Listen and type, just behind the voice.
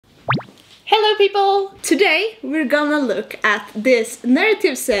Hello people! Today we're gonna look at this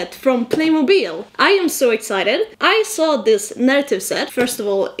narrative set from Playmobil. I am so excited. I saw this narrative set first of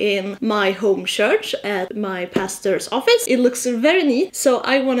all in my home church at my pastor's office. It looks very neat, so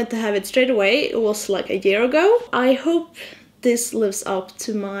I wanted to have it straight away. It was like a year ago. I hope this lives up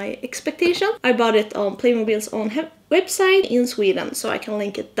to my expectation. I bought it on Playmobil's own website in Sweden, so I can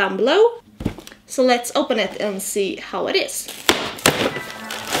link it down below. So let's open it and see how it is.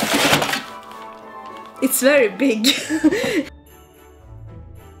 It's very big.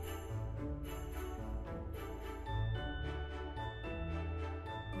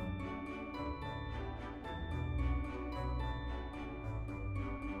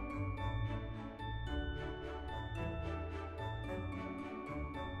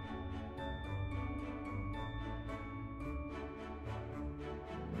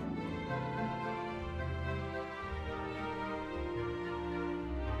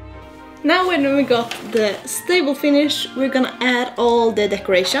 Now when we got the stable finish, we're gonna add all the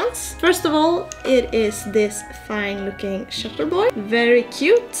decorations. First of all, it is this fine looking shepherd boy. Very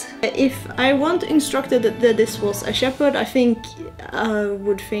cute. If I want instructed that this was a shepherd, I think I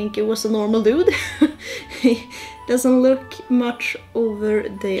would think it was a normal dude. He doesn't look much over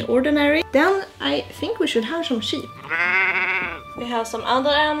the ordinary. Then I think we should have some sheep. We have some other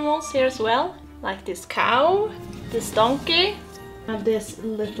animals here as well, like this cow, this donkey. Have this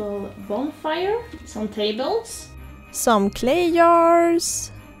little bonfire, some tables, some clay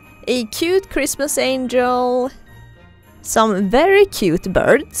jars, a cute Christmas angel, some very cute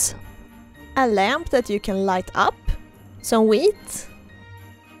birds, a lamp that you can light up, some wheat,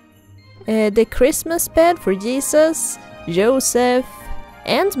 the Christmas bed for Jesus, Joseph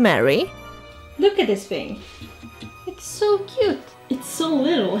and Mary. Look at this thing. It's so cute. It's so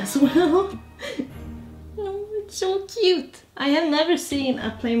little as well. Oh, it's so cute. I have never seen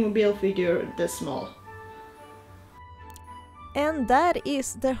a Playmobil figure this small. And that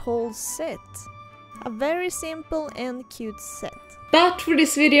is the whole set. A very simple and cute set. But for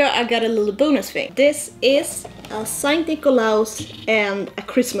this video I got a little bonus thing. This is a Saint Nicolaus and a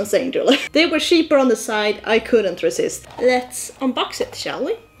Christmas angel. They were cheaper on the side, I couldn't resist. Let's unbox it, shall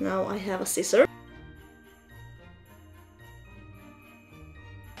we? Now I have a scissor.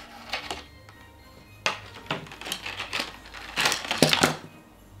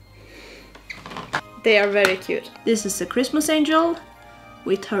 They are very cute. This is a Christmas angel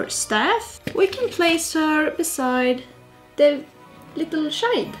with her staff. We can place her beside the little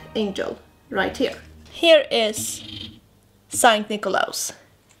child angel right here. Here is Saint Nicolaus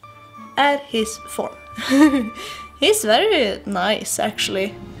at his form. He's very nice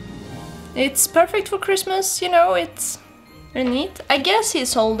actually. It's perfect for Christmas, you know, it's very neat. I guess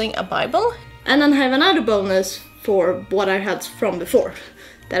he's holding a Bible. And then I have another bonus for what I had from before,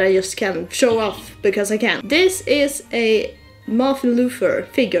 that I just can show off because I can. This is a Martin Luther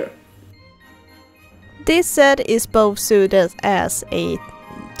figure. This set is both suited as a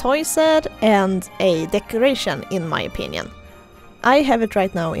toy set and a decoration in my opinion. I have it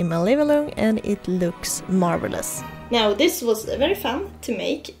right now in my living room and it looks marvelous. Now this was very fun to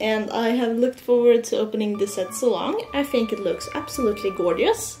make and I have looked forward to opening this set so long. I think it looks absolutely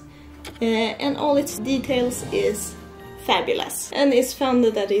gorgeous and all its details is fabulous. And it's fun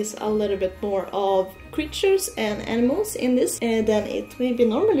that there is a little bit more of creatures and animals in this than it maybe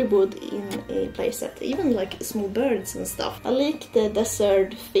normally would in a playset, even like small birds and stuff. I like the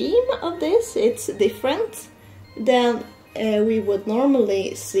desert theme of this. It's different than we would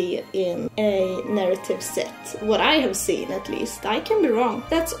normally see in a narrative set. What I have seen at least. I can be wrong.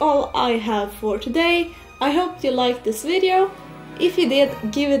 That's all I have for today. I hope you liked this video. If you did,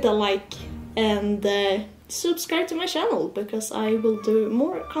 give it a like and subscribe to my channel because I will do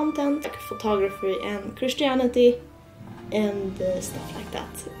more content like photography and Christianity and stuff like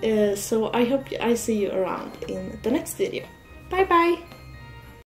that. So I hope I see you around in the next video. Bye bye!